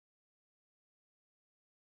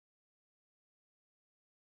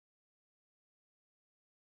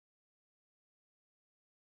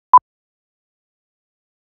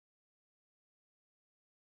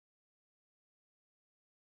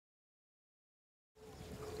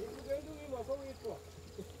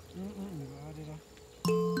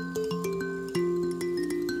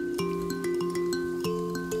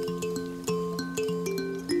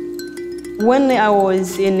When I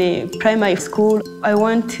was in a primary school, I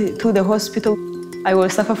went to the hospital. I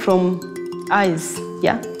was suffer from eyes,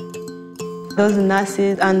 yeah. Those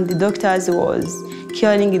nurses and the doctors was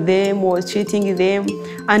caring them, was treating them,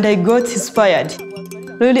 and I got inspired.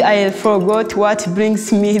 Really, I forgot what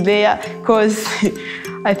brings me there, because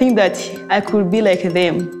I think that I could be like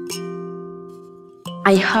them.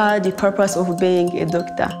 I had the purpose of being a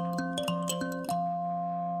doctor.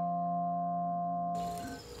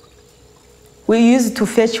 We used to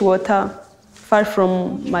fetch water far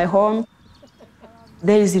from my home.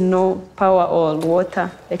 There is no power or water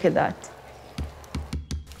like that.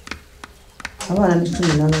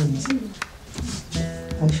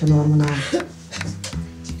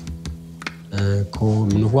 Ko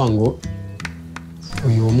nukuvuga ngo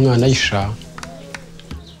uyu mwana Aisha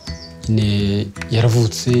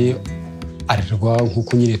yaravutse arerwa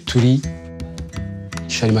nkuko nyine turi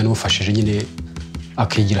Sharima nimufashije nyine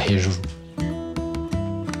akigira hejuru.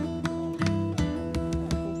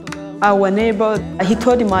 Our neighbor, he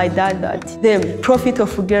told my dad that the profit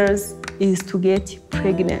of girls is to get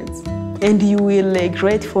pregnant, and you will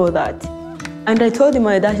regret for that. And I told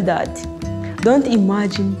my dad that, don't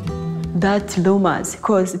imagine that rumors,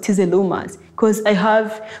 because it is a rumors, because I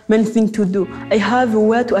have many things to do. I have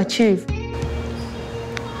where to achieve.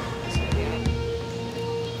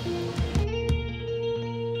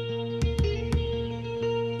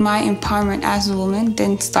 My empowerment as a woman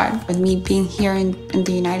didn't start with me being here in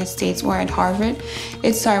the United States or at Harvard.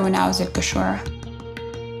 It started when I was at Gashora.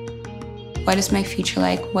 What is my future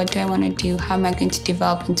like? What do I want to do? How am I going to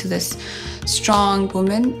develop into this strong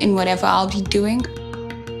woman in whatever I'll be doing?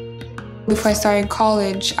 Before I started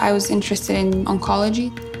college, I was interested in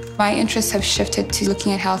oncology. My interests have shifted to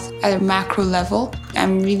looking at health at a macro level.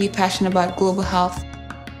 I'm really passionate about global health.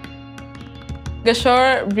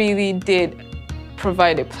 Gashora really did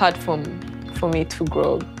provide a platform for me to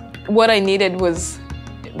grow. What I needed was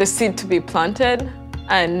the seed to be planted,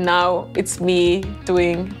 and now it's me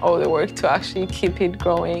doing all the work to actually keep it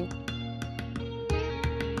growing.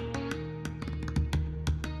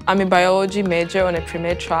 I'm a biology major on a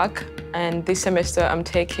pre-med track, and this semester I'm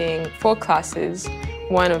taking 4 classes,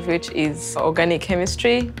 one of which is organic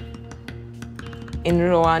chemistry in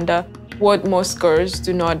Rwanda. What most girls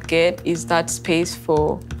do not get is that space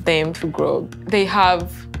for them to grow. They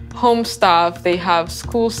have home stuff, they have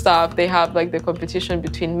school stuff, they have like the competition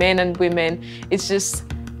between men and women. It's just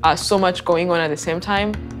so much going on at the same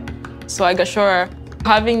time. So at Gashora,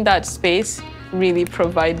 having that space really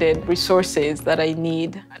provided resources that I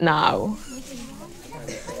need now.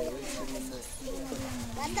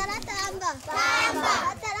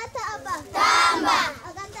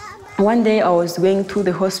 One day I was going to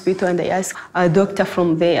the hospital and I asked a doctor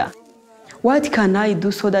from there, what can I do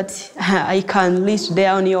so that I can reach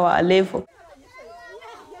there on your level?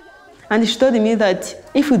 And she told me that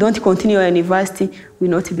if we don't continue our university, we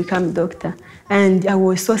will not become a doctor. And I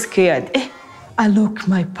was so scared. I looked at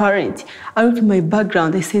my parents, I looked at my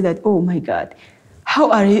background, I said that, oh my God, how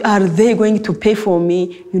are they going to pay for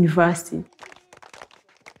me university?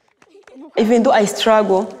 Even though I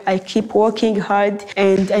struggle, I keep working hard,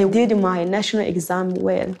 and I did my national exam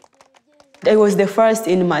well. I was the first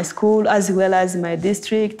in my school as well as my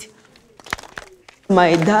district.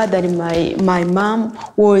 My dad and my mom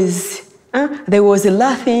they was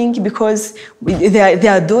laughing because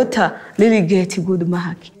their daughter really get a good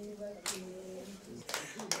mark.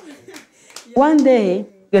 One day,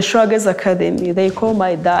 Gashora Girls Academy, they call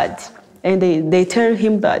my dad and they tell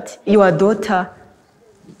him that your daughter,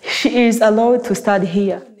 she is allowed to study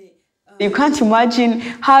here. You can't imagine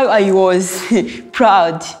how I was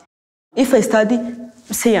proud. If I study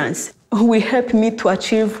science, it will help me to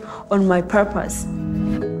achieve on my purpose.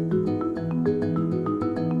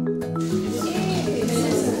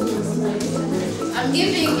 I'm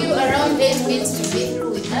giving you around 8 minutes to be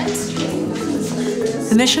through with that.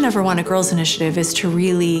 The mission of Rwanda Girls Initiative is to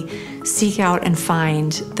really seek out and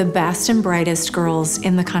find the best and brightest girls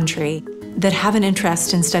in the country that have an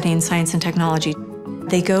interest in studying science and technology.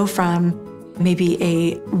 They go from maybe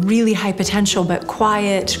a really high potential but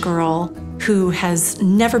quiet girl who has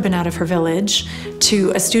never been out of her village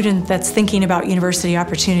to a student that's thinking about university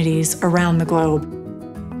opportunities around the globe.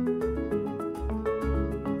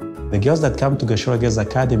 The girls that come to Gashora Girls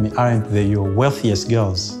Academy aren't your wealthiest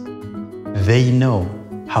girls. They know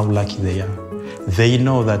how lucky they are. They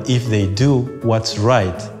know that if they do what's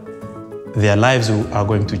right, their lives are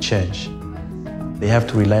going to change. They have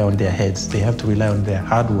to rely on their heads. They have to rely on their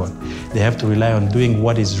hard work. They have to rely on doing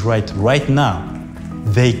what is right now.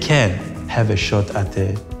 They can have a shot at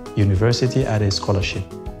a university, at a scholarship.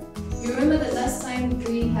 You remember the last time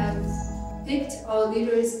we have picked our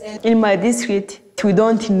leaders and In my district, we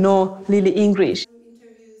don't know really English.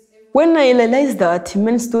 When I realized that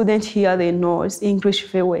many students here, they know English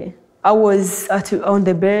very well, I was on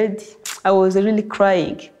the bed, I was really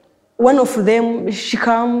crying. One of them, she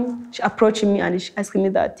approached me and she asked me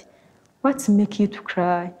that, "What's making you to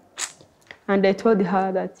cry?" And I told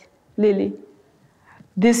her that, "Lily,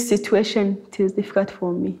 this situation is difficult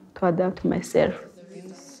for me to adapt myself."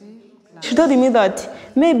 She told me that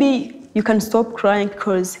maybe you can stop crying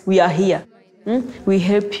because we are here. We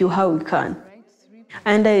help you how we can.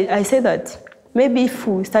 And I said that maybe if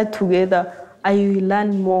we start together, I will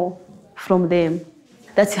learn more from them.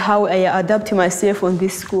 That's how I adapt myself on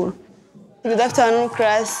this school. Good afternoon,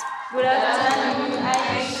 class. good afternoon,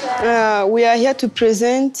 Aisha. We are here to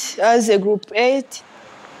present as a group 8.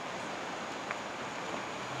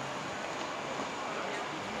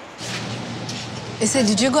 I said,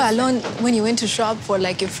 did you go alone when you went to shop for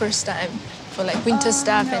like your first time, for like winter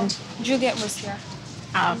stuff? No. And Juliet was here.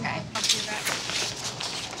 oh, okay. I'll do that.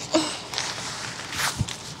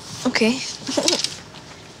 Okay.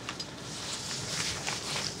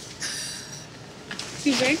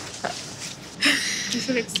 TJ, you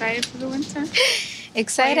feel excited for the winter?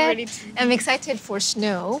 Excited? Are you ready to- I'm excited for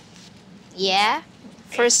snow. Yeah.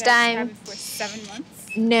 First Guys have time. it for 7 months.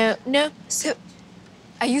 No. So,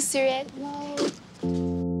 are you serious? No.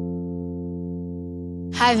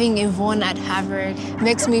 Having Yvonne at Harvard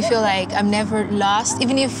makes me feel like I'm never lost.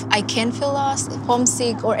 Even if I can feel lost,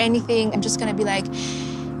 homesick or anything, I'm just gonna be like,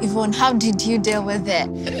 Yvonne, how did you deal with it?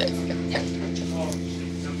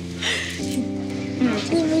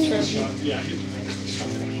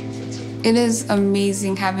 It is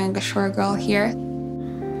amazing having a Gashora girl here.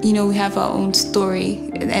 You know, we have our own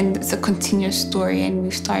story, and it's a continuous story, and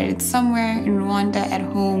we've started somewhere in Rwanda at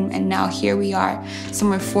home, and now here we are,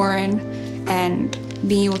 somewhere foreign, and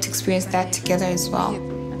being able to experience that together as well.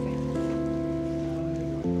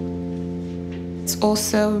 It's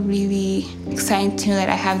also really exciting to know that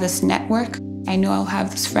I have this network. I know I'll have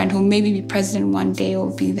this friend who'll maybe be president one day, or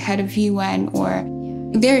be the head of UN, or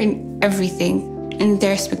they're in everything, and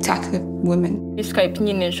they're spectacular women. Skype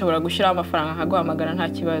nyine nshobora gushyiraho amafaranga nkaguhamagara nta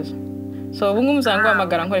kibazo. So ubu ngubu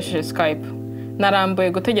nzanguhamagara nkoresheje Skype.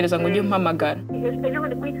 Narambuye gutegereza ngo ujye umpamagara.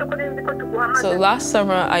 So last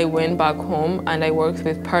summer I went back home and I worked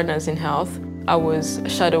with Partners in Health. I was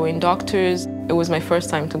shadowing doctors. It was my first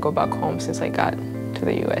time to go back home since I got to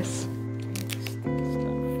the US.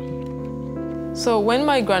 So when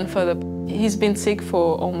my grandfather, he's been sick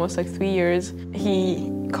for almost like 3 years, he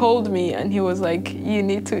called me and he was like, you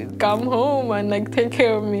need to come home and like take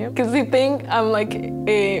care of me. Because he think I'm like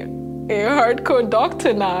a hardcore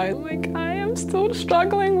doctor now. I'm like, I am still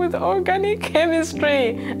struggling with organic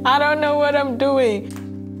chemistry. I don't know what I'm doing.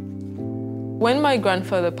 When my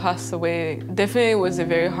grandfather passed away, definitely it was a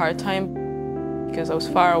very hard time because I was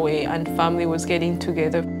far away and family was getting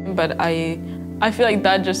together. But I feel like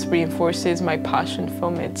that just reinforces my passion for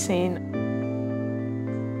medicine.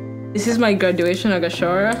 This is my graduation at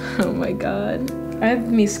Gashora. Oh my God. I've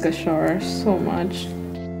missed Gashora so much.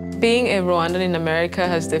 Being a Rwandan in America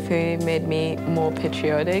has definitely made me more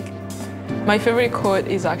patriotic. My favorite quote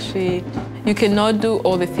is actually, you cannot do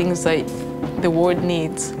all the things that the world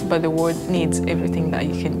needs, but the world needs everything that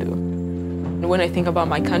you can do. When I think about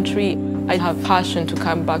my country, I have passion to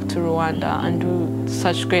come back to Rwanda and do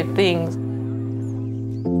such great things.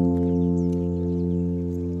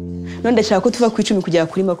 None ndashaka ko tuva ku 10 kugera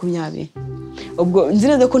kuri 20. Ubwo nzi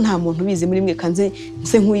neza ko nta muntu ubizi muri mwe kanze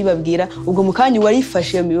nse nk'uyibabwira ubwo mu kanya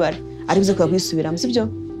warifashe iyo mibare ari bize kwa kwisubiramo sibyo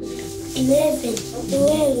 11,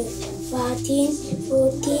 12, 13,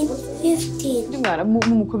 14, 15. Mwana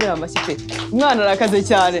mumukobera amashyipe umwana arakaze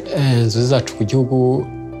cyane inzozi zacu ku gihugu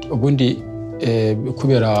ubundi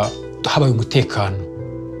kubera habaye umutekano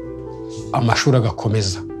amashuri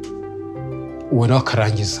agakomeza ubona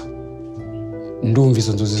akarangiza ndumva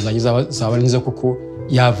izo nzozi zanjye zaba nziza kuko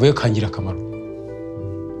yavuye kangira akamaro.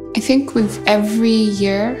 I think with every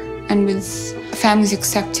year and with families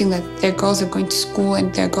accepting that their girls are going to school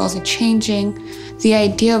and their girls are changing, the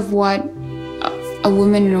idea of what a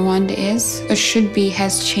woman in Rwanda is or should be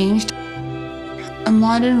has changed. A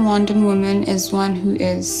modern Rwandan woman is one who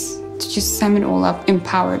is, to just sum it all up,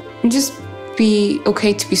 empowered. And just be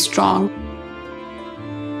okay to be strong.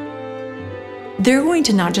 They're going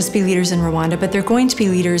to not just be leaders in Rwanda, but they're going to be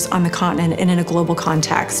leaders on the continent and in a global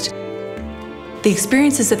context. The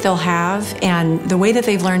experiences that they'll have and the way that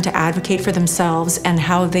they've learned to advocate for themselves and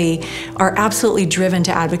how they are absolutely driven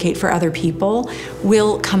to advocate for other people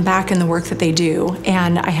will come back in the work that they do.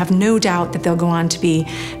 And I have no doubt that they'll go on to be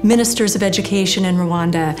ministers of education in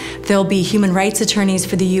Rwanda. They'll be human rights attorneys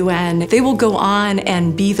for the UN. They will go on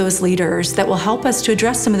and be those leaders that will help us to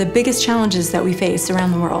address some of the biggest challenges that we face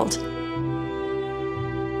around the world.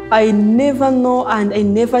 I never know and I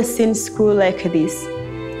never seen school like this.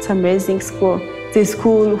 It's an amazing school. It's a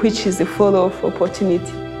school which is full of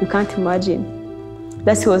opportunity. You can't imagine.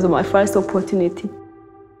 That was my first opportunity.